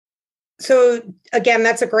So again,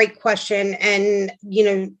 that's a great question. And,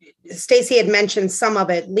 Stacy had mentioned some of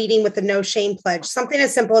it, leading with the no shame pledge, something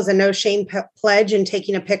as simple as a no shame pledge and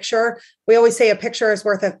taking a picture. We always say a picture is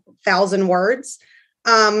worth 1,000 words.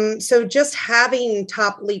 So just having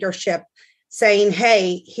top leadership saying,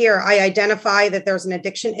 hey, here, I identify that there's an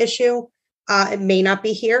addiction issue. It may not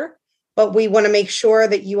be here, but we want to make sure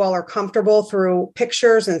that you all are comfortable through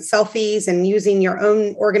pictures and selfies and using your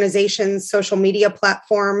own organization's social media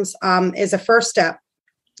platforms is a first step.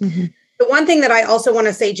 Mm-hmm. The one thing that I also want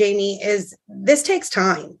to say, Jamie, is this takes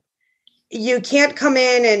time. You can't come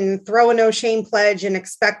in and throw a no shame pledge and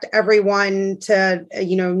expect everyone to,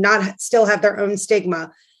 not still have their own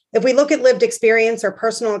stigma. If we look at lived experience or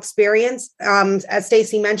personal experience, as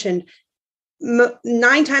Stacy mentioned,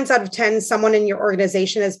 9 times out of 10, someone in your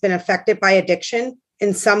organization has been affected by addiction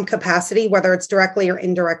in some capacity, whether it's directly or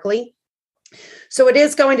indirectly. So it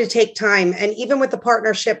is going to take time. And even with the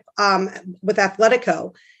partnership with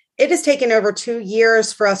Athletico, it has taken over 2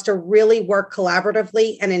 years for us to really work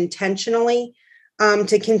collaboratively and intentionally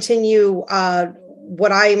to continue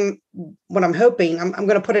what I'm hoping. I'm going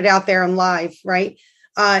to put it out there on live, right?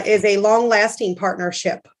 Is a long-lasting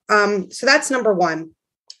partnership. So that's number one.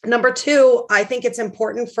 Number two, I think it's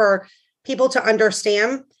important for people to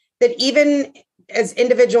understand that even as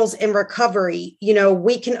individuals in recovery,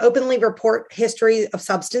 we can openly report history of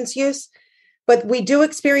substance use, but we do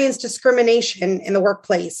experience discrimination in the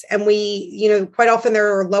workplace. And we, quite often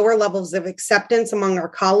there are lower levels of acceptance among our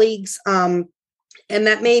colleagues. And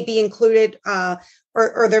that may be included,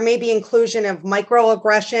 or there may be inclusion of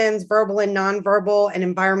microaggressions, verbal and nonverbal, and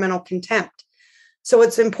environmental contempt. So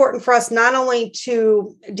it's important for us not only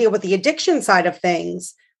to deal with the addiction side of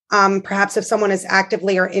things, perhaps if someone is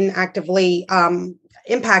actively or inactively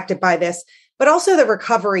impacted by this, but also the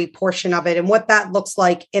recovery portion of it and what that looks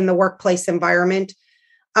like in the workplace environment.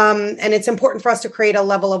 And it's important for us to create a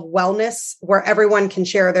level of wellness where everyone can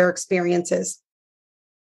share their experiences.